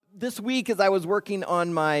This week, as I was working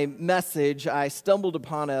on my message, I stumbled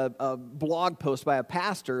upon a blog post by a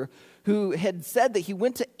pastor who had said that he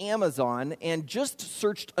went to Amazon and just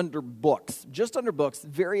searched under books,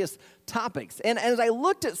 various topics. And as I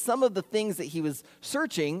looked at some of the things that he was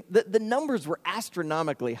searching, the numbers were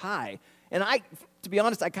astronomically high. And to be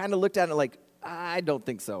honest, I kind of looked at it like, I don't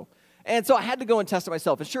think so. And so I had to go and test it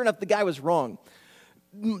myself. And sure enough, the guy was wrong.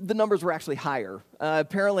 The numbers were actually higher.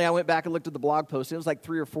 Apparently, I went back and looked at the blog post. It was like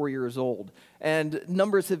 3 or 4 years old. And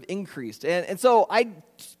numbers have increased. And so I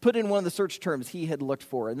put in one of the search terms he had looked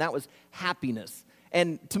for, and that was happiness.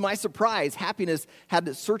 And to my surprise, happiness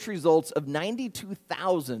had search results of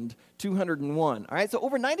 92,201. All right, so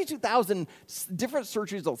over 92,000 different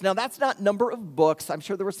search results. Now, that's not number of books. I'm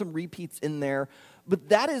sure there were some repeats in there. But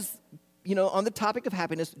that is, on the topic of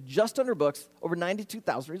happiness, just under books, over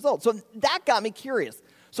 92,000 results. So that got me curious.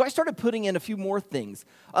 So I started putting in a few more things.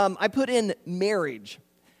 I put in marriage,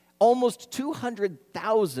 almost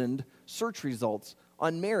 200,000 search results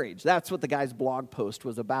on marriage. That's what the guy's blog post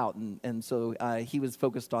was about, and so he was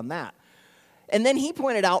focused on that. And then he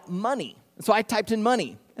pointed out money. So I typed in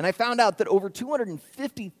money, and I found out that over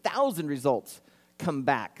 250,000 results come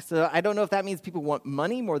back. So I don't know if that means people want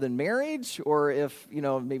money more than marriage, or if,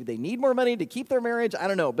 maybe they need more money to keep their marriage. I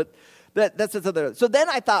don't know, but that's other. So then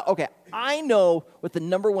I thought, okay, I know what the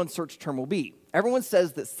number one search term will be. Everyone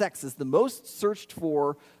says that sex is the most searched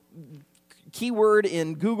for keyword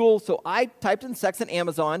in Google, so I typed in sex in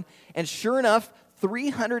Amazon, and sure enough,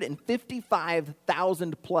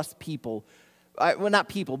 355,000 plus people, not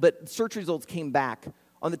people, but search results came back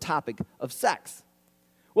on the topic of sex.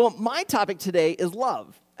 Well, my topic today is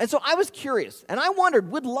love. And so I was curious, and I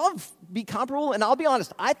wondered, would love be comparable? And I'll be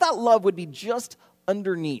honest, I thought love would be just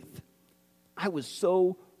underneath. I was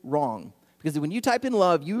so wrong. Because when you type in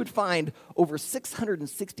love, you would find over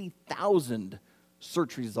 660,000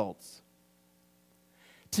 search results.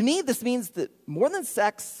 To me, this means that more than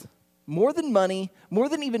sex, more than money, more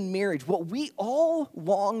than even marriage, what we all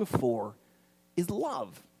long for is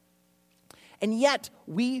love. And yet,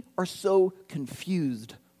 we are so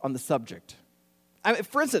confused on the subject.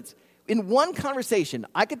 For instance, in one conversation,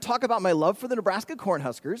 I could talk about my love for the Nebraska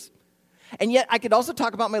Cornhuskers, and yet I could also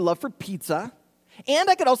talk about my love for pizza, and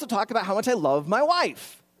I could also talk about how much I love my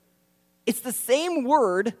wife. It's the same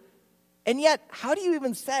word, and yet, how do you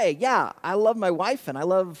even say, yeah, I love my wife and I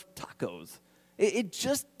love tacos? It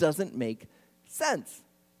just doesn't make sense.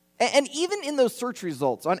 And even in those search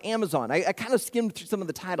results on Amazon, I kind of skimmed through some of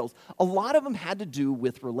the titles. A lot of them had to do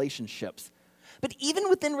with relationships. But even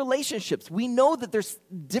within relationships, we know that there's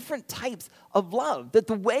different types of love, that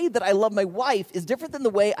the way that I love my wife is different than the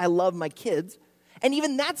way I love my kids, and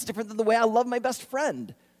even that's different than the way I love my best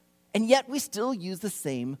friend. And yet we still use the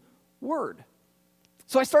same word.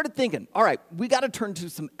 So I started thinking, all right, we got to turn to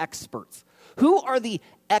some experts. Who are the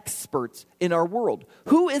experts in our world?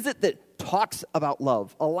 Who is it that talks about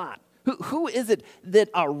love a lot? Who is it that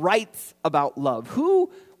writes about love? Who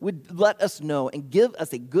would let us know and give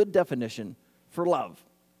us a good definition for love?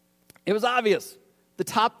 It was obvious. The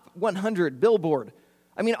top 100 Billboard.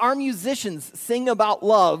 Our musicians sing about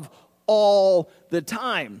love all the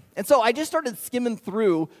time. And so I just started skimming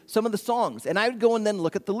through some of the songs, and I would go and then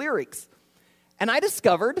look at the lyrics. And I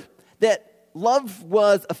discovered that love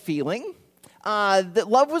was a feeling, that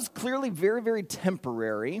love was clearly very, very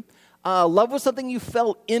temporary. Love was something you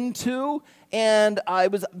fell into, and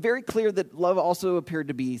it was very clear that love also appeared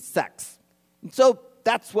to be sex. And so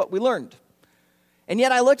that's what we learned. And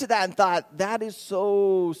yet I looked at that and thought, that is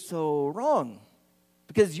so wrong.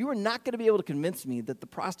 Because you are not going to be able to convince me that the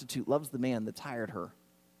prostitute loves the man that's hired her.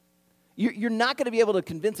 You're not going to be able to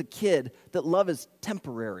convince a kid that love is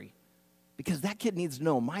temporary. Because that kid needs to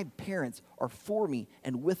know my parents are for me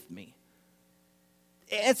and with me.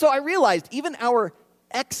 And so I realized even our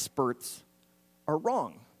experts are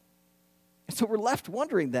wrong. And so we're left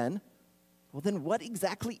wondering then, well, then what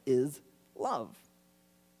exactly is love?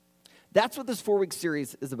 That's what this 4-week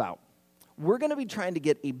series is about. We're going to be trying to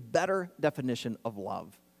get a better definition of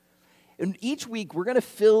love. And each week, we're going to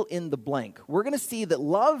fill in the blank. We're going to see that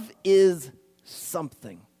love is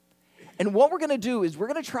something. And what we're going to do is we're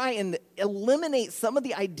going to try and eliminate some of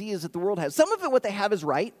the ideas that the world has. Some of it, what they have is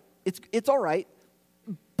right. It's all right.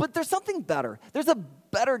 But there's something better. There's a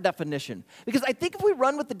better definition. Because I think if we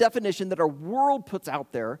run with the definition that our world puts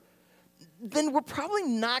out there, then we're probably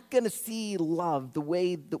not going to see love the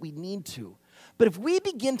way that we need to. But if we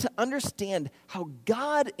begin to understand how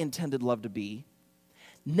God intended love to be,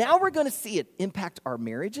 now we're going to see it impact our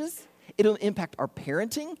marriages. It'll impact our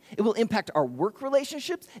parenting. It will impact our work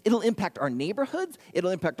relationships. It'll impact our neighborhoods.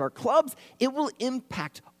 It'll impact our clubs. It will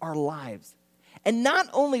impact our lives. And not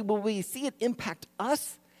only will we see it impact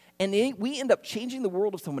us, and we end up changing the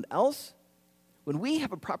world of someone else, when we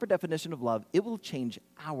have a proper definition of love, it will change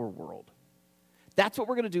our world. That's what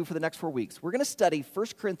we're going to do for the next 4 weeks. We're going to study 1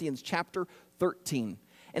 Corinthians chapter 13.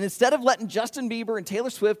 And instead of letting Justin Bieber and Taylor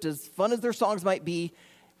Swift, as fun as their songs might be,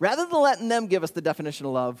 rather than letting them give us the definition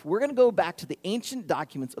of love, we're going to go back to the ancient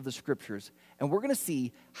documents of the scriptures, and we're going to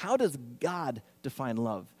see, how does God define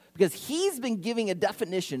love? Because he's been giving a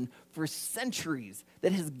definition for centuries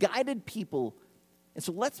that has guided people. And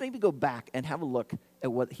so let's maybe go back and have a look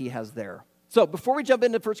at what he has there. So before we jump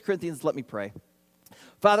into 1 Corinthians, let me pray.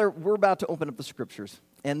 Father, we're about to open up the scriptures,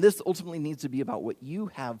 and this ultimately needs to be about what you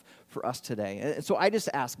have for us today. And so I just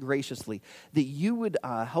ask graciously that you would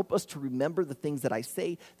help us to remember the things that I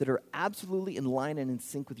say that are absolutely in line and in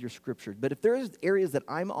sync with your scriptures. But if there's areas that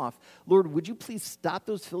I'm off, Lord, would you please stop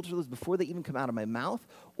those filters before they even come out of my mouth?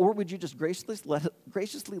 Or would you just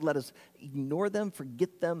graciously let us ignore them,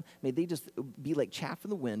 forget them? May they just be like chaff in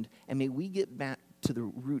the wind, and may we get back to the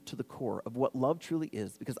root, to the core of what love truly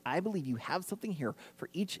is, because I believe you have something here for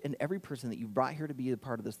each and every person that you've brought here to be a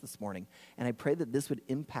part of this morning. And I pray that this would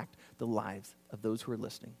impact the lives of those who are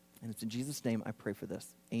listening. And it's in Jesus' name I pray for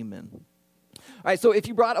this. Amen. All right, so if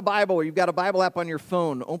you brought a Bible or you've got a Bible app on your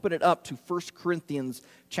phone, open it up to 1 Corinthians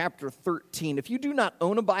chapter 13. If you do not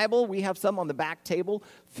own a Bible, we have some on the back table.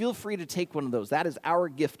 Feel free to take one of those. That is our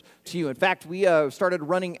gift to you. In fact, we started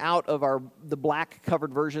running out of the black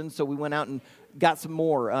covered version, so we went out and got some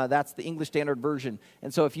more. That's the English Standard Version.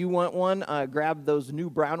 And so if you want one, grab those new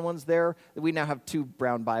brown ones there. We now have 2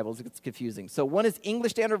 brown Bibles. It's confusing. So one is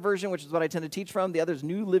English Standard Version, which is what I tend to teach from. The other is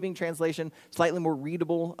New Living Translation, slightly more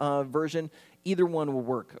readable version. Either one will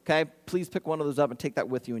work, okay? Please pick one of those up and take that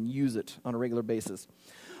with you and use it on a regular basis.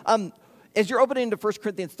 As you're opening to 1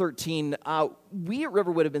 Corinthians 13, we at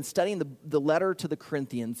Riverwood have been studying the letter to the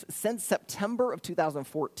Corinthians since September of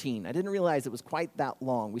 2014. I didn't realize it was quite that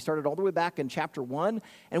long. We started all the way back in chapter 1,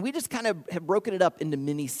 and we just kind of have broken it up into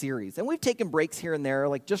mini-series. And we've taken breaks here and there.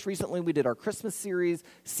 Like just recently, we did our Christmas series,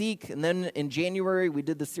 Seek, and then in January, we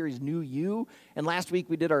did the series New You, and last week,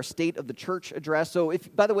 we did our State of the Church address. So,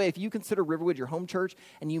 by the way, if you consider Riverwood your home church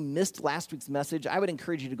and you missed last week's message, I would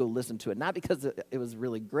encourage you to go listen to it. Not because it was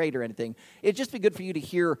really great or anything. It'd just be good for you to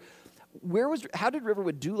hear how did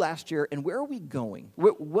Riverwood do last year, and where are we going?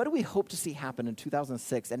 What do we hope to see happen in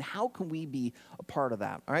 2006, and how can we be a part of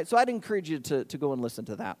that? All right, so I'd encourage you to go and listen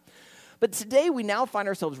to that. But today we now find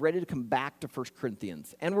ourselves ready to come back to 1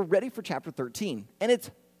 Corinthians, and we're ready for chapter 13, and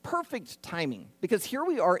it's perfect timing, because here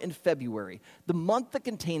we are in February, the month that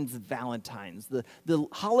contains Valentine's, the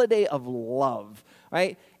holiday of love,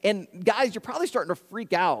 right? And guys, you're probably starting to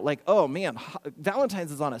freak out, like, oh man,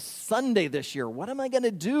 Valentine's is on a Sunday this year. What am I going to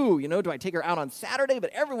do? Do I take her out on Saturday? But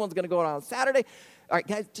everyone's going to go out on Saturday. All right,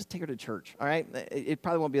 guys, just take her to church, all right? It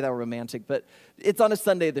probably won't be that romantic, but it's on a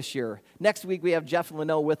Sunday this year. Next week, we have Jeff and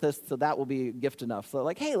Linnell with us, so that will be gift enough. So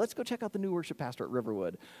like, hey, let's go check out the new worship pastor at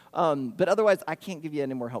Riverwood. But otherwise, I can't give you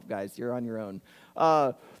any more help, guys. You're on your own.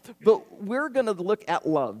 But we're going to look at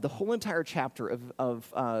love, the whole entire chapter of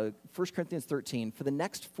 1 Corinthians 13 for the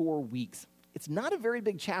next 4 weeks. It's not a very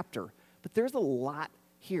big chapter, but there's a lot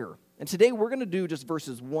here. And today, we're going to do just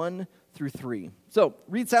verses 1 through 3. So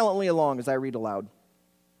read silently along as I read aloud.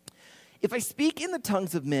 If I speak in the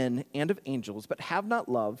tongues of men and of angels, but have not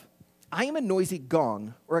love, I am a noisy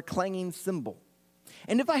gong or a clanging cymbal.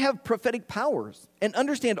 And if I have prophetic powers and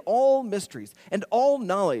understand all mysteries and all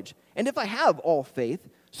knowledge, and if I have all faith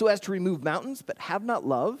so as to remove mountains, but have not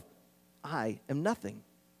love, I am nothing.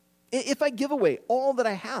 If I give away all that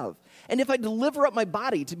I have, and if I deliver up my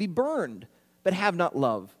body to be burned, but have not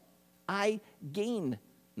love, I gain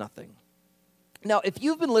nothing. Now, if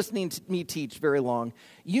you've been listening to me teach very long,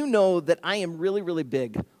 you know that I am really, really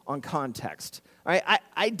big on context. All right?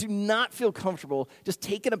 I do not feel comfortable just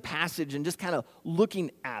taking a passage and just kind of looking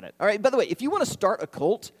at it. All right? By the way, if you want to start a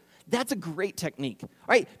cult, that's a great technique. All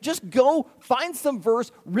right? Just go find some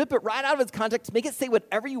verse, rip it right out of its context, make it say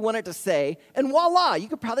whatever you want it to say, and voila, you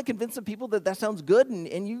could probably convince some people that sounds good,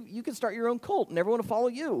 and you can start your own cult, and everyone will follow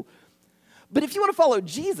you. But if you want to follow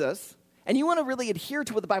Jesus, and you want to really adhere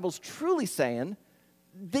to what the Bible's truly saying,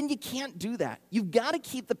 then you can't do that. You've got to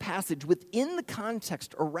keep the passage within the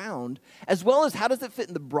context around, as well as how does it fit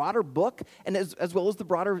in the broader book, and as well as the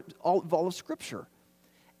broader all of Scripture.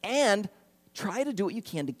 And try to do what you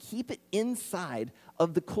can to keep it inside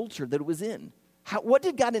of the culture that it was in. What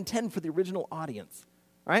did God intend for the original audience?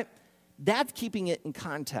 All right? That's keeping it in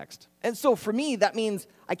context. And so for me, that means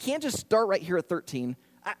I can't just start right here at 13.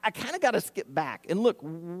 I kind of got to skip back and look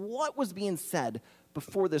what was being said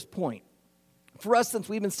before this point. For us, since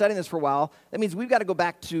we've been studying this for a while, that means we've got to go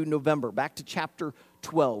back to November, back to chapter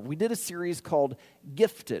 12. We did a series called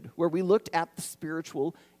Gifted, where we looked at the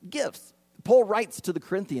spiritual gifts. Paul writes to the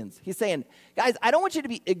Corinthians. He's saying, guys, I don't want you to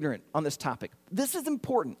be ignorant on this topic. This is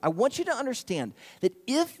important. I want you to understand that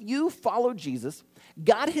if you follow Jesus,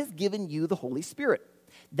 God has given you the Holy Spirit.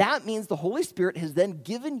 That means the Holy Spirit has then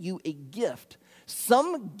given you a gift,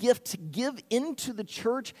 some gift to give into the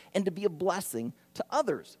church and to be a blessing to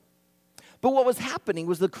others. But what was happening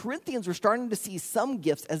was the Corinthians were starting to see some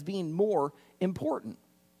gifts as being more important.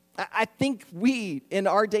 I think we, in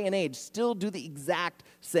our day and age, still do the exact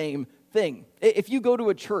same thing. If you go to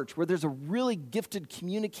a church where there's a really gifted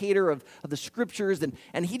communicator of the scriptures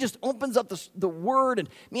and he just opens up the word and,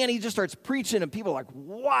 man, he just starts preaching and people are like,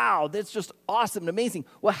 wow, that's just awesome and amazing.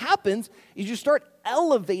 What happens is you start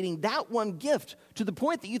elevating that one gift to the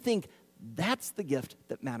point that you think that's the gift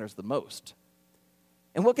that matters the most.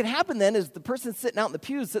 And what can happen then is the person sitting out in the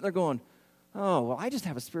pews sitting there going, oh, well, I just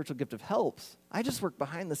have a spiritual gift of helps. I just work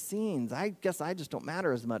behind the scenes. I guess I just don't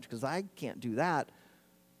matter as much because I can't do that.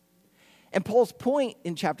 And Paul's point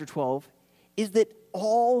in chapter 12 is that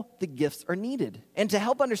all the gifts are needed. And to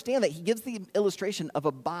help understand that, he gives the illustration of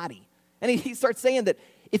a body. And he starts saying that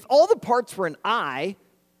if all the parts were an eye,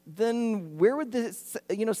 then where would the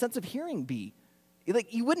sense of hearing be?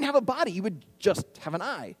 Like, you wouldn't have a body, you would just have an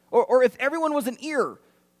eye. Or if everyone was an ear,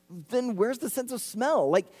 then where's the sense of smell?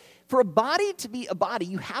 Like, for a body to be a body,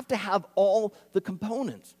 you have to have all the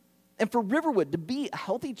components. And for Riverwood to be a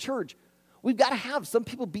healthy church, we've got to have some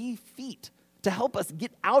people be feet to help us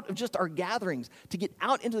get out of just our gatherings, to get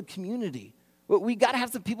out into the community. We've got to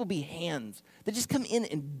have some people be hands that just come in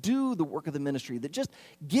and do the work of the ministry, that just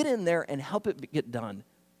get in there and help it get done.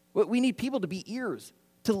 We need people to be ears,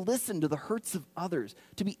 to listen to the hurts of others,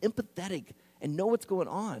 to be empathetic and know what's going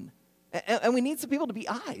on. And we need some people to be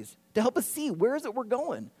eyes, to help us see where is it we're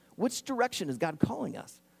going? Which direction is God calling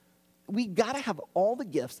us? We got to have all the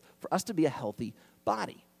gifts for us to be a healthy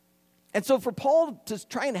body. And so for Paul to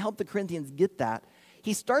try and help the Corinthians get that,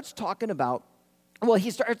 he starts talking about,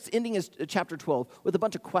 he starts ending his chapter 12 with a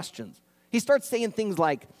bunch of questions. He starts saying things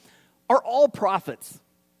like, are all prophets?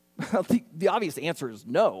 The obvious answer is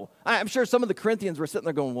no. I'm sure some of the Corinthians were sitting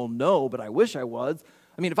there going, well, no, but I wish I was.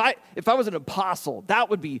 I mean, if I was an apostle,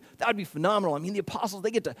 that would be phenomenal. I mean, the apostles,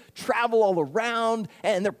 they get to travel all around,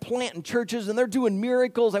 and they're planting churches, and they're doing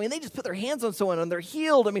miracles. I mean, they just put their hands on someone, and they're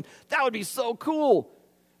healed. I mean, that would be so cool.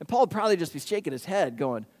 And Paul would probably just be shaking his head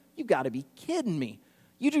going, you got to be kidding me.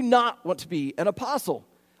 You do not want to be an apostle.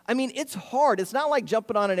 I mean, it's hard. It's not like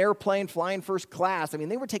jumping on an airplane, flying first class. I mean,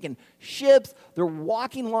 they were taking ships. They're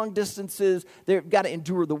walking long distances. They've got to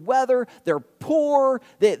endure the weather. They're poor.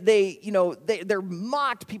 They're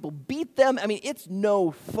mocked. People beat them. I mean, it's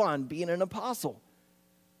no fun being an apostle.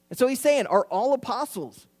 And so he's saying, are all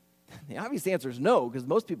apostles? The obvious answer is no, because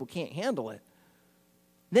most people can't handle it.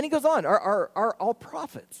 Then he goes on, are all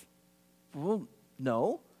prophets? Well,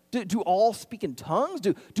 no. Do all speak in tongues?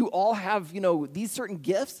 Do all have, these certain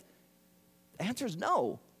gifts? The answer is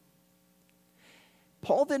no.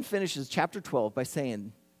 Paul then finishes chapter 12 by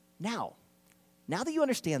saying, now that you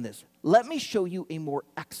understand this, let me show you a more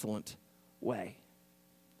excellent way.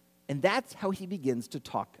 And that's how he begins to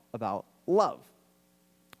talk about love.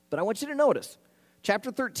 But I want you to notice,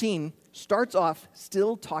 chapter 13 starts off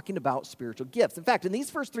still talking about spiritual gifts. In fact, in these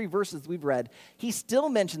first 3 verses we've read, he still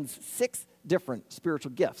mentions 6 different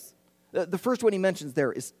spiritual gifts. The first one he mentions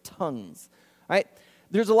there is tongues, right?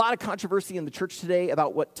 There's a lot of controversy in the church today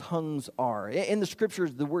about what tongues are. In the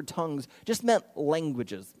scriptures, the word tongues just meant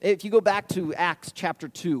languages. If you go back to Acts chapter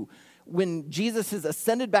 2, when Jesus has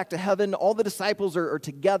ascended back to heaven, all the disciples are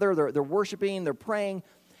together, they're worshiping, they're praying,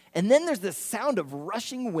 and then there's this sound of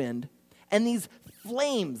rushing wind, and these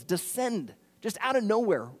flames descend just out of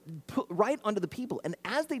nowhere, right onto the people. And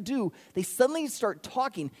as they do, they suddenly start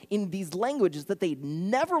talking in these languages that they'd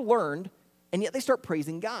never learned, and yet they start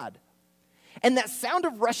praising God. And that sound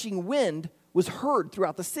of rushing wind was heard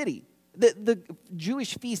throughout the city. The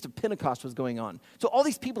Jewish feast of Pentecost was going on. So all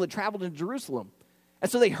these people had traveled into Jerusalem.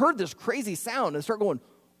 And so they heard this crazy sound and start going,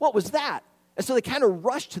 what was that? And so they kind of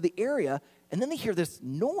rush to the area, and then they hear this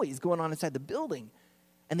noise going on inside the building.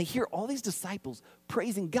 And they hear all these disciples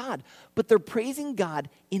praising God, but they're praising God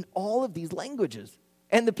in all of these languages.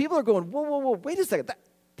 And the people are going, whoa, wait a second. That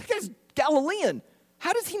guy's Galilean.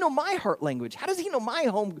 How does he know my heart language? How does he know my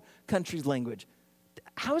home country's language?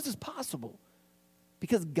 How is this possible?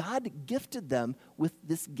 Because God gifted them with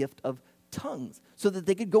this gift of tongues so that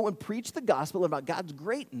they could go and preach the gospel about God's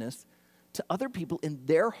greatness to other people in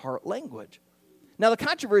their heart language. Now, the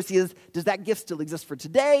controversy is, does that gift still exist for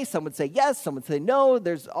today? Some would say yes, some would say no.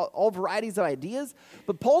 There's all varieties of ideas.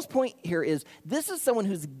 But Paul's point here is, this is someone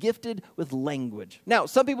who's gifted with language. Now,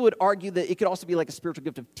 some people would argue that it could also be like a spiritual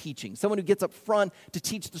gift of teaching, someone who gets up front to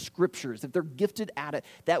teach the scriptures. If they're gifted at it,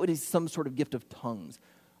 that would be some sort of gift of tongues.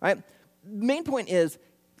 All right? The main point is,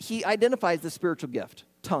 he identifies the spiritual gift,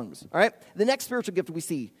 tongues. All right? The next spiritual gift we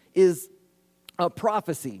see is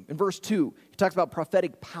prophecy. In verse 2, he talks about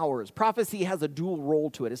prophetic powers. Prophecy has a dual role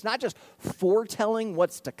to it. It's not just foretelling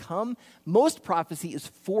what's to come. Most prophecy is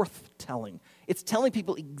forthtelling. It's telling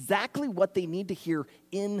people exactly what they need to hear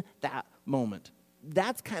in that moment.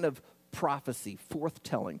 That's kind of prophecy,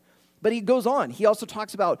 forthtelling. But he goes on. He also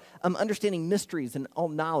talks about understanding mysteries and all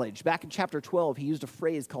knowledge. Back in chapter 12, he used a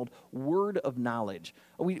phrase called word of knowledge.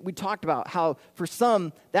 We talked about how for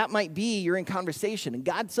some, that might be you're in conversation and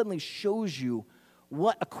God suddenly shows you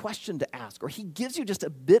what a question to ask, or he gives you just a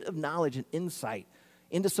bit of knowledge and insight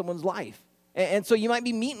into someone's life. And so you might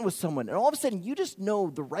be meeting with someone, and all of a sudden you just know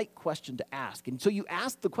the right question to ask. And so you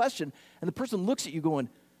ask the question, and the person looks at you going,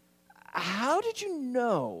 how did you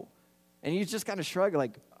know? And you just kind of shrug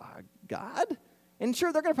like, God? And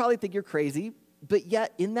sure, they're going to probably think you're crazy, but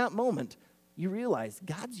yet in that moment, you realize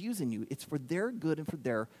God's using you. It's for their good and for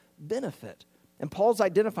their benefit. And Paul's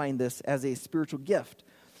identifying this as a spiritual gift.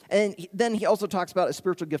 And then he also talks about a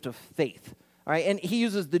spiritual gift of faith. All right, and he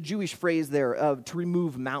uses the Jewish phrase there of to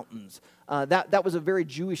remove mountains. That was a very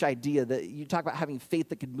Jewish idea that you talk about having faith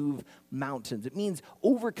that could move mountains. It means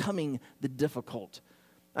overcoming the difficult.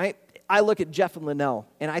 All right? I look at Jeff and Linnell,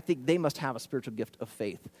 and I think they must have a spiritual gift of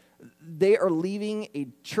faith. They are leaving a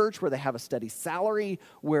church where they have a steady salary,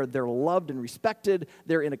 where they're loved and respected.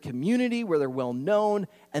 They're in a community where they're well known,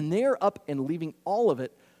 and they're up and leaving all of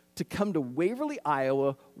it to come to Waverly,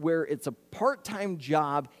 Iowa, where it's a part-time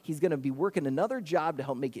job. He's going to be working another job to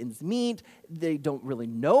help make ends meet. They don't really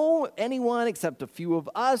know anyone except a few of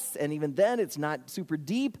us, and even then, it's not super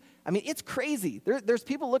deep. I mean, it's crazy. There's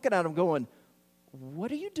people looking at him going,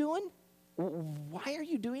 what are you doing? Why are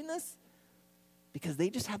you doing this? Because they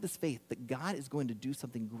just have this faith that God is going to do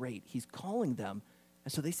something great. He's calling them,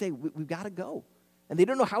 and so they say, we've got to go. And they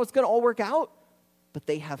don't know how it's going to all work out, but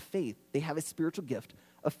they have faith. They have a spiritual gift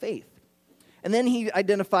of faith. And then he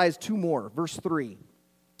identifies two more. Verse 3,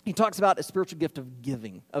 he talks about a spiritual gift of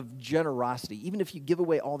giving, of generosity, even if you give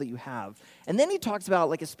away all that you have. And then he talks about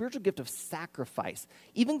like a spiritual gift of sacrifice,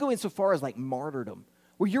 even going so far as like martyrdom,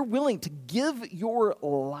 where you're willing to give your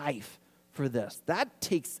life for this. That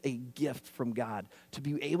takes a gift from God to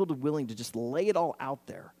be able to willing to just lay it all out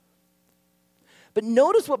there. But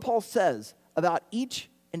notice what Paul says about each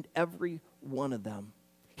and every one of them.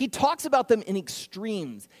 He talks about them in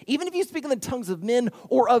extremes. Even if you speak in the tongues of men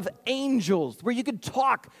or of angels, where you could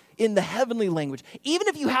talk in the heavenly language, even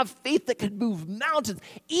if you have faith that could move mountains,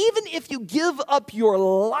 even if you give up your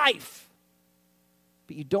life,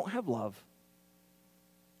 but you don't have love,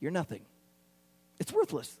 you're nothing. It's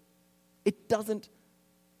worthless. It doesn't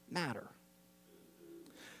matter.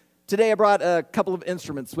 Today I brought a couple of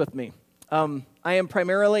instruments with me. I am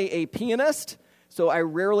primarily a pianist, so I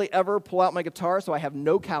rarely ever pull out my guitar, so I have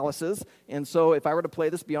no calluses. And so if I were to play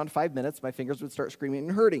this beyond 5 minutes, my fingers would start screaming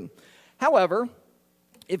and hurting. However,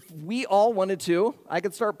 if we all wanted to, I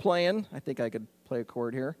could start playing. I think I could play a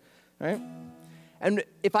chord here, right? And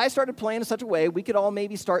if I started playing in such a way, we could all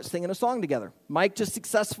maybe start singing a song together. Mike just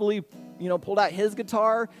successfully, pulled out his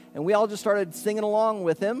guitar, and we all just started singing along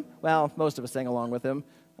with him. Well, most of us sang along with him.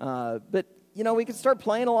 But we could start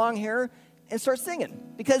playing along here and start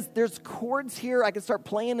singing. Because there's chords here, I could start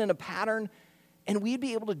playing in a pattern, and we'd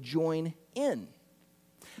be able to join in.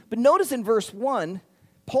 But notice in verse 1,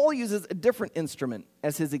 Paul uses a different instrument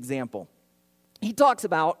as his example. He talks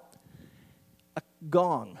about a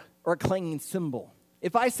gong, or a clanging cymbal.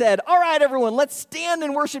 If I said, all right, everyone, let's stand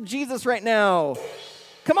and worship Jesus right now.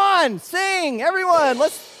 Come on, sing, everyone,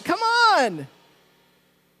 come on.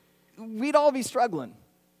 We'd all be struggling.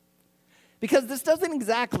 Because this doesn't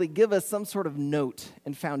exactly give us some sort of note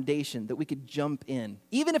and foundation that we could jump in.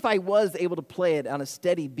 Even if I was able to play it on a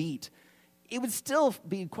steady beat, it would still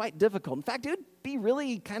be quite difficult. In fact, it would be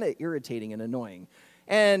really kind of irritating and annoying.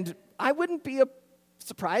 And I wouldn't be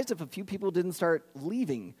surprised if a few people didn't start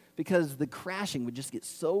leaving because the crashing would just get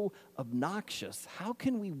so obnoxious. How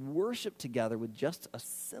can we worship together with just a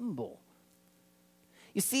cymbal?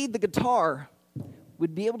 You see, the guitar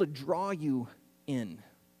would be able to draw you in,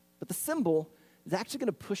 but the cymbal is actually going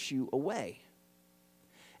to push you away.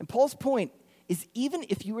 And Paul's point is, even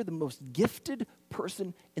if you were the most gifted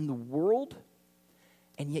person in the world,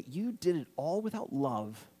 and yet you did it all without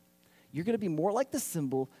love, you're going to be more like the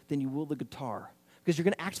cymbal than you will the guitar. Because you're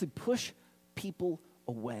going to actually push people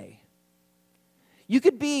away. You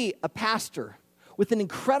could be a pastor with an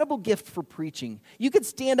incredible gift for preaching. You could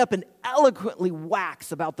stand up and eloquently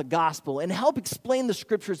wax about the gospel and help explain the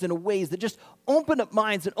scriptures in ways that just open up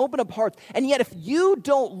minds and open up hearts. And yet if you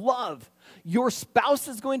don't love, your spouse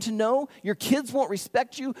is going to know, your kids won't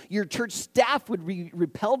respect you, your church staff would be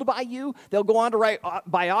repelled by you, they'll go on to write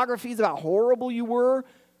biographies about how horrible you were.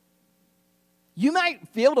 You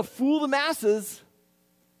might be able to fool the masses,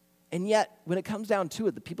 and yet when it comes down to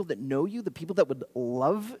it, the people that know you, the people that would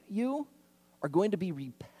love you, are going to be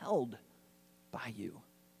repelled by you.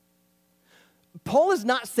 Paul is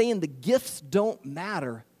not saying the gifts don't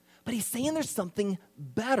matter, but he's saying there's something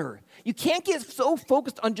better. You can't get so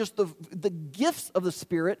focused on just the gifts of the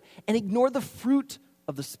Spirit and ignore the fruit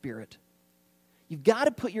of the Spirit. You've got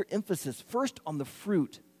to put your emphasis first on the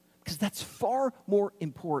fruit, because that's far more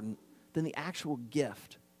important than the actual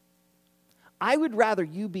gift. I would rather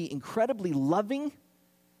you be incredibly loving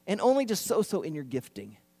and only just so-so in your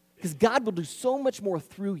gifting. Because God will do so much more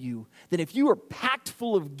through you than if you are packed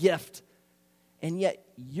full of gift and yet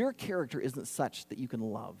your character isn't such that you can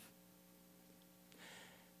love.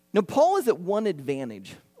 Now, Paul is at one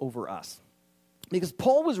advantage over us because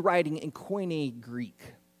Paul was writing in Koine Greek,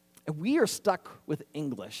 and we are stuck with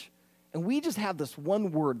English, and we just have this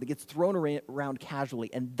one word that gets thrown around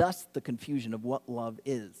casually, and thus the confusion of what love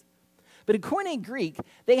is. But in Koine Greek,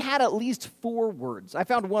 they had at least 4 words. I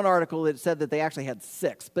found one article that said that they actually had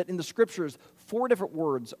 6, but in the scriptures, 4 different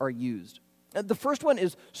words are used. The first one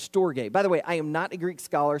is storge. By the way, I am not a Greek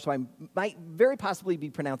scholar, so I might very possibly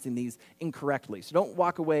be pronouncing these incorrectly. So don't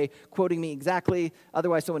walk away quoting me exactly.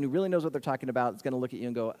 Otherwise, someone who really knows what they're talking about is going to look at you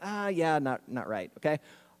and go, yeah, not right, okay?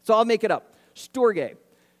 So I'll make it up. Storge.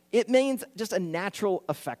 It means just a natural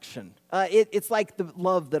affection. It's like the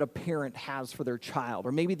love that a parent has for their child,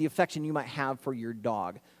 or maybe the affection you might have for your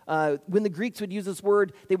dog. When the Greeks would use this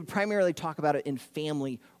word, they would primarily talk about it in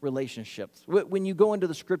family relationships. When you go into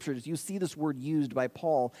the scriptures, you see this word used by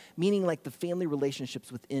Paul, meaning like the family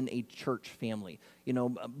relationships within a church family. You know,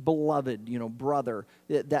 beloved, brother,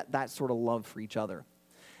 that sort of love for each other.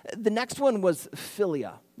 The next one was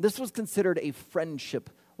philia. This was considered a friendship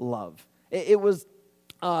love. It was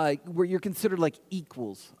where you're considered like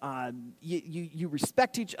equals. You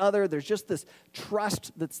respect each other. There's just this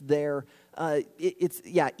trust that's there. It's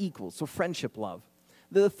equals, so friendship love.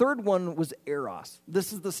 The third one was eros.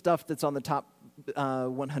 This is the stuff that's on the top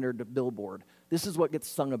 100 billboard. This is what gets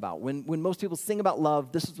sung about. When most people sing about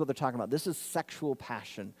love, this is what they're talking about. This is sexual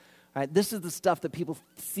passion. Right? This is the stuff that people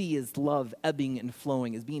see as love ebbing and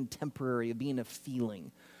flowing, as being temporary, as being a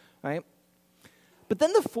feeling. Right? But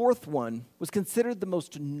then the fourth one was considered the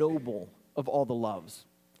most noble of all the loves.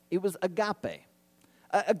 It was agape.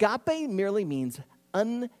 Agape merely means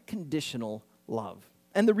unconditional love.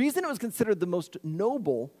 And the reason it was considered the most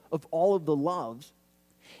noble of all of the loves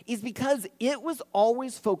is because it was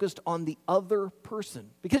always focused on the other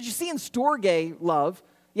person. Because you see in storge love,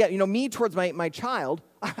 me towards my child,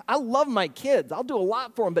 I love my kids. I'll do a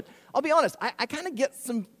lot for them. But I'll be honest, I kind of get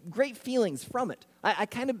some great feelings from it. I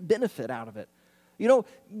kind of benefit out of it.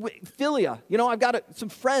 Philia, I've got some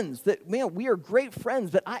friends that, we are great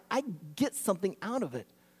friends, but I get something out of it.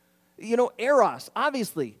 Eros,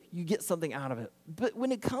 obviously, you get something out of it. But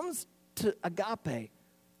when it comes to agape,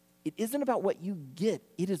 it isn't about what you get.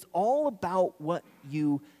 It is all about what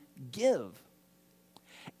you give.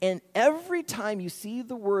 And every time you see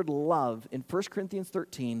the word love in 1 Corinthians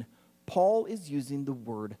 13, Paul is using the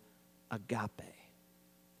word agape.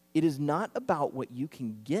 It is not about what you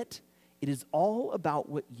can get. It is all about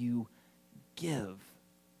what you give.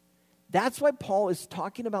 That's why Paul is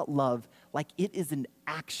talking about love like it is an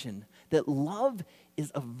action, that love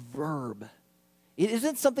is a verb. It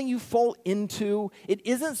isn't something you fall into. It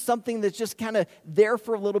isn't something that's just kind of there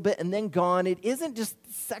for a little bit and then gone. It isn't just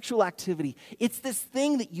sexual activity. It's this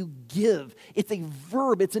thing that you give. It's a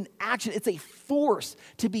verb. It's an action. It's a force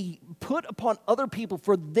to be put upon other people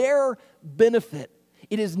for their benefit.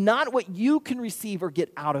 It is not what you can receive or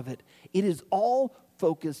get out of it. It is all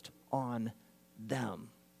focused on them.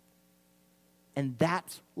 And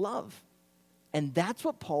that's love. And that's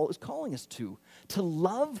what Paul is calling us to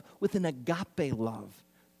love with an agape love,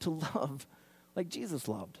 to love like Jesus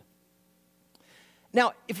loved.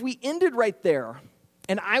 Now, if we ended right there,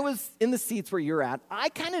 and I was in the seats where you're at, I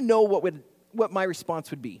kind of know what my response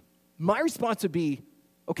would be. My response would be,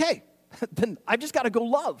 okay, then I've just got to go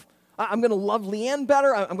love. I'm going to love Leanne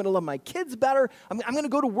better. I'm going to love my kids better. I'm going to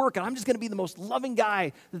go to work, and I'm just going to be the most loving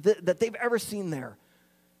guy that they've ever seen there.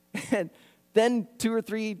 And Then 2 or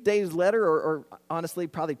 3 days later, or honestly,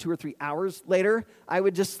 probably 2 or 3 hours later, I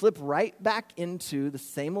would just slip right back into the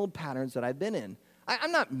same old patterns that I've been in.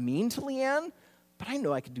 I'm not mean to Leanne, but I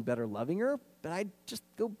know I could do better loving her, but I just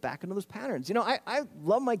go back into those patterns. You know, I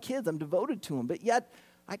love my kids. I'm devoted to them, but yet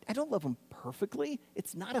I don't love them perfectly.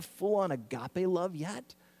 It's not a full-on agape love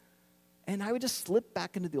yet. And I would just slip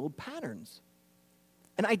back into the old patterns.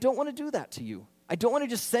 And I don't want to do that to you. I don't want to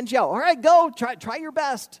just send you out. All right, go, try your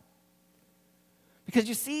best. Because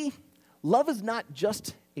you see, love is not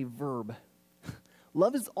just a verb.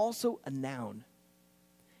 Love is also a noun.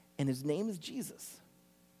 And his name is Jesus.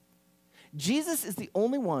 Jesus is the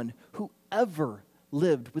only one who ever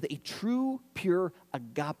lived with a true, pure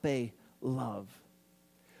agape love.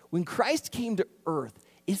 When Christ came to earth,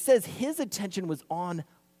 it says his attention was on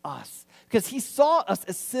us because he saw us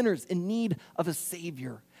as sinners in need of a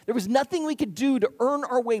Savior. There was nothing we could do to earn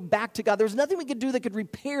our way back to God. There was nothing we could do that could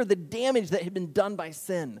repair the damage that had been done by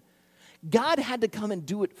sin. God had to come and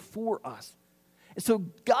do it for us. And so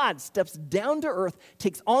God steps down to earth,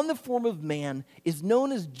 takes on the form of man, is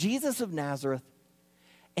known as Jesus of Nazareth,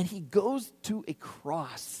 and he goes to a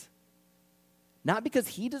cross. Not because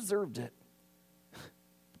he deserved it,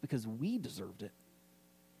 but because we deserved it.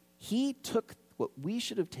 He took what we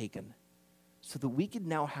should have taken so that we could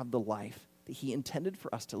now have the life that he intended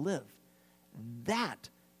for us to live. That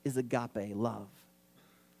is agape love.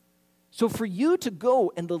 So for you to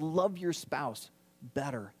go and to love your spouse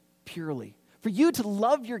better, purely, for you to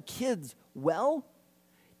love your kids well,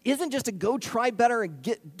 isn't just to go try better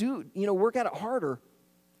and work at it harder.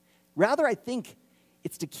 Rather, I think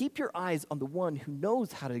it's to keep your eyes on the one who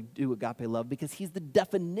knows how to do agape love because he's the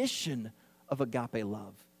definition of agape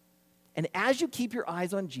love. And as you keep your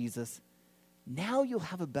eyes on Jesus, now you'll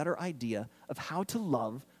have a better idea of how to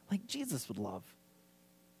love like Jesus would love.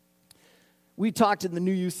 We talked in the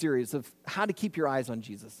New You series of how to keep your eyes on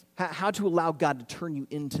Jesus, how to allow God to turn you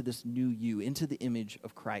into this new you, into the image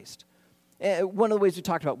of Christ. One of the ways we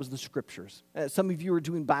talked about was the scriptures. Some of you are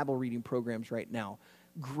doing Bible reading programs right now.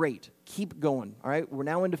 Great. Keep going, all right? We're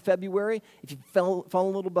now into February. If you fall a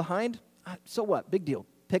little behind, so what? Big deal.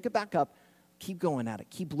 Pick it back up. Keep going at it.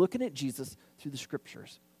 Keep looking at Jesus through the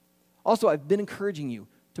scriptures. Also, I've been encouraging you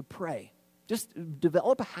to pray. Just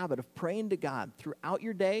develop a habit of praying to God throughout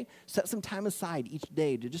your day. Set some time aside each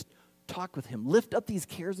day to just talk with him. Lift up these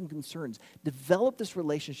cares and concerns. Develop this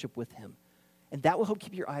relationship with him. And that will help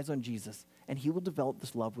keep your eyes on Jesus, and he will develop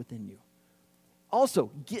this love within you.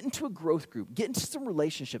 Also, get into a growth group. Get into some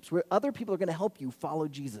relationships where other people are going to help you follow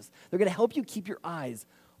Jesus. They're going to help you keep your eyes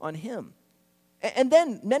on him. And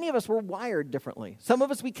then many of us were wired differently. Some of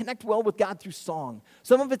us, we connect well with God through song.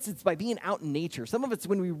 Some of it's by being out in nature. Some of it's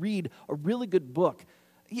when we read a really good book.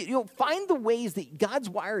 Find the ways that God's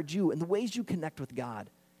wired you and the ways you connect with God.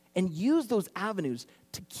 And use those avenues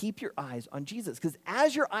to keep your eyes on Jesus. Because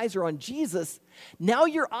as your eyes are on Jesus, now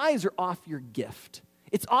your eyes are off your gift.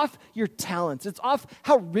 It's off your talents. It's off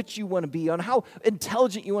how rich you want to be, on how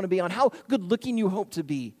intelligent you want to be, on how good looking you hope to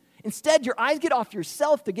be. Instead, your eyes get off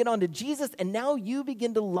yourself to get onto Jesus, and now you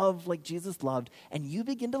begin to love like Jesus loved, and you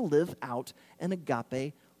begin to live out an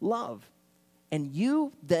agape love. And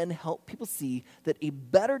you then help people see that a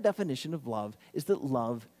better definition of love is that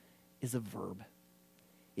love is a verb.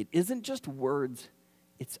 It isn't just words,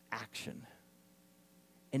 it's action.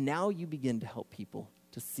 And now you begin to help people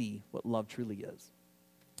to see what love truly is.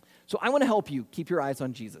 So I want to help you keep your eyes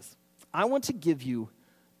on Jesus. I want to give you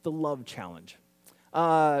the love challenge.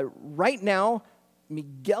 Right now,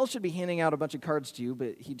 Miguel should be handing out a bunch of cards to you,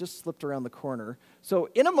 but he just slipped around the corner. So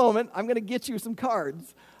in a moment, I'm going to get you some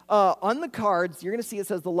cards. On the cards, you're going to see it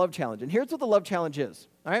says the love challenge. And here's what the love challenge is,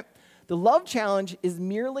 all right? The love challenge is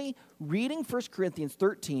merely reading 1 Corinthians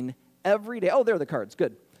 13 every day. Oh, there are the cards.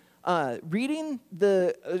 Good. Reading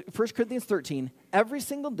the 1 Corinthians 13 every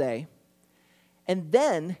single day, and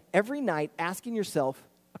then every night asking yourself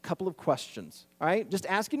a couple of questions, all right? Just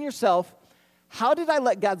asking yourself, how did I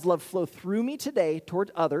let God's love flow through me today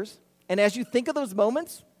toward others? And as you think of those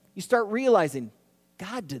moments, you start realizing,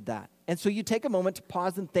 God did that. And so you take a moment to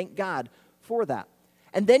pause and thank God for that.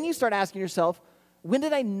 And then you start asking yourself, when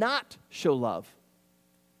did I not show love?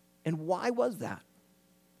 And why was that?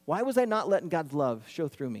 Why was I not letting God's love show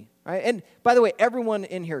through me? All right? And by the way, everyone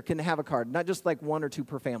in here can have a card, not just like one or two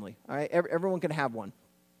per family. All right? Everyone can have one.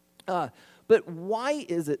 But why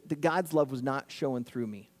is it that God's love was not showing through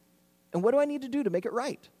me? And what do I need to do to make it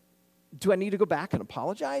right? Do I need to go back and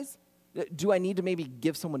apologize? Do I need to maybe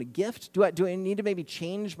give someone a gift? Do I need to maybe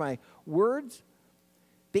change my words?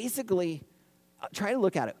 Basically, try to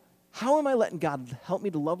look at it. How am I letting God help me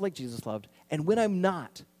to love like Jesus loved? And when I'm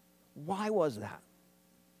not, why was that?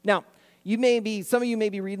 Now, Some of you may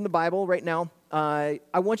be reading the Bible right now. I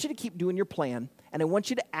want you to keep doing your plan, and I want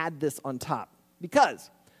you to add this on top, because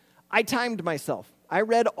I timed myself. I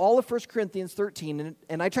read all of 1 Corinthians 13,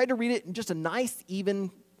 and I tried to read it in just a nice,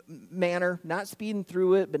 even manner, not speeding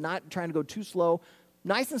through it, but not trying to go too slow.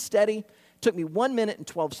 Nice and steady. It took me 1 minute and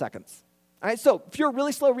 12 seconds. All right, so if you're a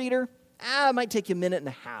really slow reader, it might take you a minute and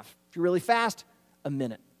a half. If you're really fast, a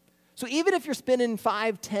minute. So even if you're spending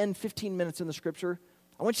 5, 10, 15 minutes in the Scripture,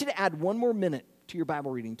 I want you to add 1 more minute to your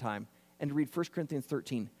Bible reading time and to read 1 Corinthians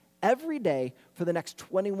 13 every day for the next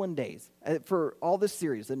 21 days for all this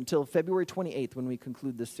series until February 28th when we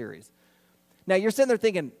conclude this series. Now, you're sitting there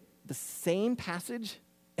thinking, the same passage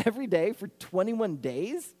every day for 21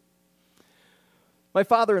 days? My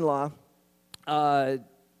father-in-law,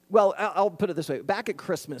 I'll put it this way. Back at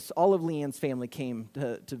Christmas, all of Leanne's family came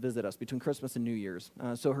to visit us between Christmas and New Year's.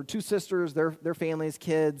 So her 2 sisters, their families,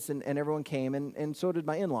 kids, and everyone came, and so did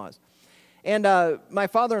my in-laws. And my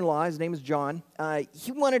father-in-law, his name is John,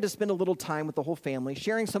 he wanted to spend a little time with the whole family,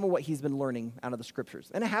 sharing some of what he's been learning out of the Scriptures.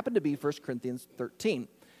 And it happened to be 1 Corinthians 13.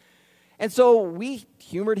 And so we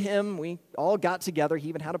humored him. We all got together. He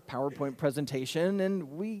even had a PowerPoint presentation,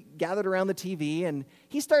 and we gathered around the TV, and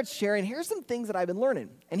he starts sharing, here's some things that I've been learning.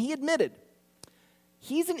 And he admitted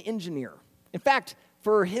he's an engineer. In fact,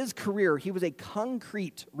 for his career, he was a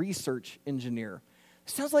concrete research engineer.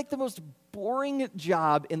 Sounds like the most boring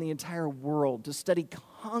job in the entire world, to study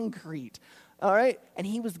concrete, all right? And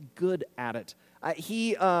he was good at it.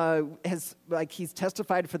 He's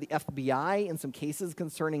testified for the FBI in some cases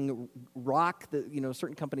concerning rock that,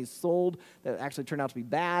 certain companies sold that actually turned out to be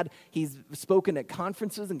bad. He's spoken at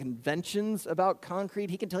conferences and conventions about concrete.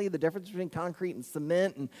 He can tell you the difference between concrete and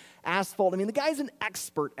cement and asphalt. I mean, the guy's an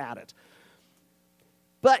expert at it.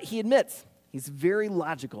 But he admits he's very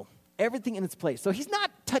logical. Everything in its place. So he's not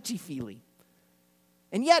touchy-feely.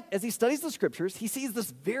 And yet, as he studies the Scriptures, he sees this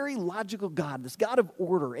very logical God, this God of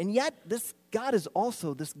order. And yet, this God is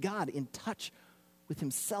also this God in touch with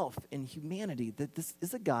himself and humanity, that this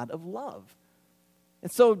is a God of love.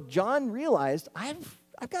 And so John realized, I've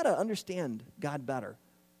got to understand God better.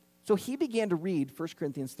 So he began to read 1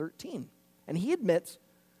 Corinthians 13. And he admits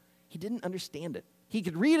he didn't understand it. He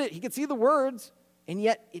could read it, he could see the words, and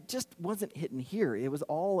yet it just wasn't hitting here. It was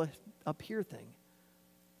all a up here thing.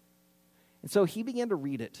 And so he began to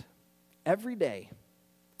read it every day.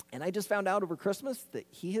 And I just found out over Christmas that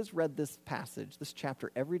he has read this passage, this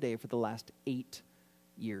chapter, every day for the last 8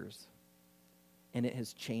 years. And it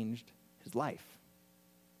has changed his life.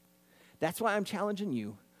 That's why I'm challenging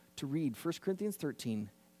you to read 1 Corinthians 13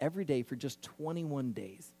 every day for just 21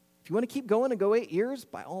 days. If you want to keep going and go 8 years,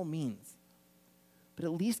 by all means. But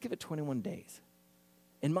at least give it 21 days.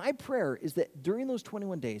 And my prayer is that during those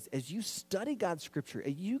 21 days, as you study God's Scripture,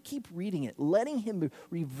 as you keep reading it, letting him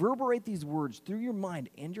reverberate these words through your mind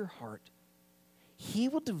and your heart, he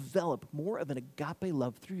will develop more of an agape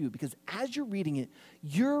love through you, because as you're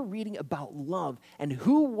reading about love. And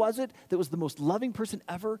who was it that was the most loving person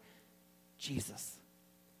ever? Jesus.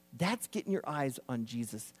 That's getting your eyes on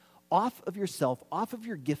Jesus, off of yourself, off of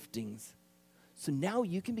your giftings. So now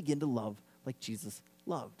you can begin to love like Jesus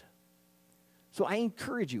loved. So I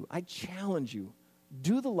encourage you, I challenge you,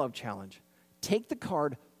 do the love challenge. Take the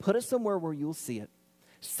card, put it somewhere where you'll see it.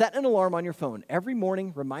 Set an alarm on your phone every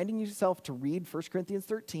morning, reminding yourself to read 1 Corinthians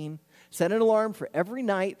 13. Set an alarm for every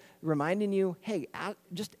night, reminding you, hey,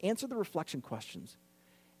 just answer the reflection questions.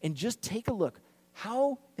 And just take a look.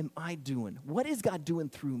 How am I doing? What is God doing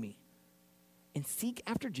through me? And seek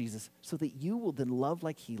after Jesus so that you will then love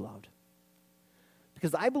like he loved.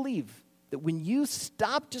 Because I believe that when you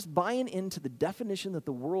stop just buying into the definition that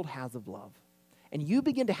the world has of love, and you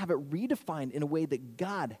begin to have it redefined in a way that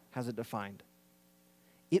God has it defined,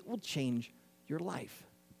 it will change your life.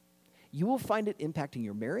 You will find it impacting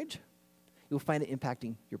your marriage. You'll find it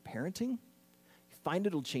impacting your parenting. You find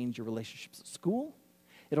it'll change your relationships at school.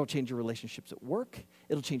 It'll change your relationships at work.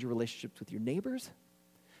 It'll change your relationships with your neighbors,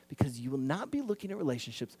 because you will not be looking at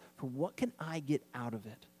relationships for what can I get out of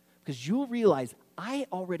it. Because you'll realize I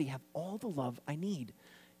already have all the love I need.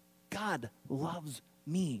 God loves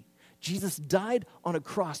me. Jesus died on a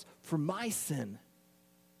cross for my sin.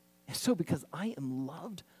 And so because I am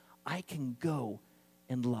loved, I can go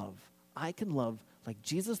and love. I can love like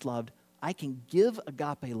Jesus loved. I can give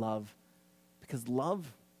agape love, because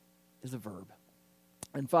love is a verb.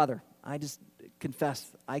 And Father, I just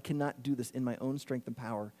confess I cannot do this in my own strength and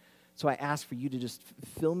power. So I ask for you to just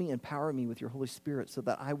fill me, empower me with your Holy Spirit so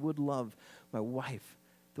that I would love my wife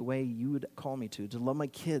the way you would call me to love my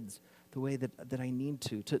kids the way that I need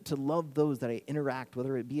to love those that I interact,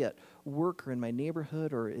 whether it be at work or in my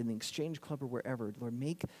neighborhood or in the exchange club or wherever. Lord,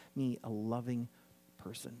 make me a loving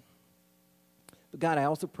person. But God, I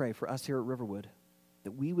also pray for us here at Riverwood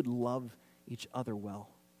that we would love each other well,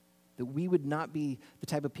 that we would not be the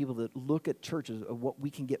type of people that look at churches of what we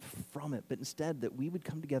can get from it, but instead that we would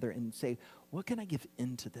come together and say, what can I give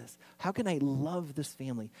into this? How can I love this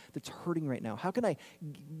family that's hurting right now? How can I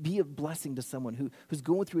be a blessing to someone who's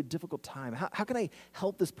going through a difficult time? How can I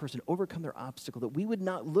help this person overcome their obstacle? That we would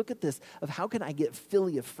not look at this of how can I get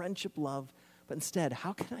philia, friendship, love, but instead,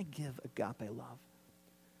 how can I give agape love?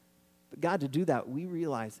 But God, to do that, we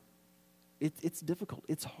realize it's difficult.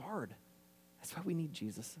 It's hard. That's why we need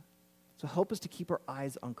Jesus. So help us to keep our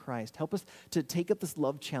eyes on Christ. Help us to take up this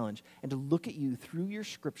love challenge and to look at you through your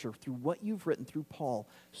scripture, through what you've written through Paul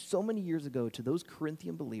so many years ago to those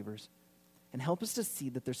Corinthian believers. And help us to see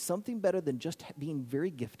that there's something better than just being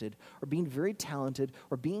very gifted or being very talented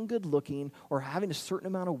or being good looking or having a certain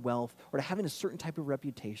amount of wealth or having a certain type of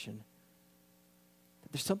reputation.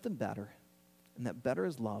 That there's something better, and that better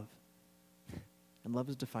is love. And love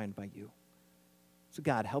is defined by you. So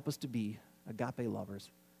God, help us to be agape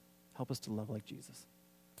lovers. Help us to love like Jesus.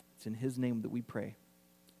 It's in his name that we pray.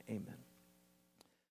 Amen.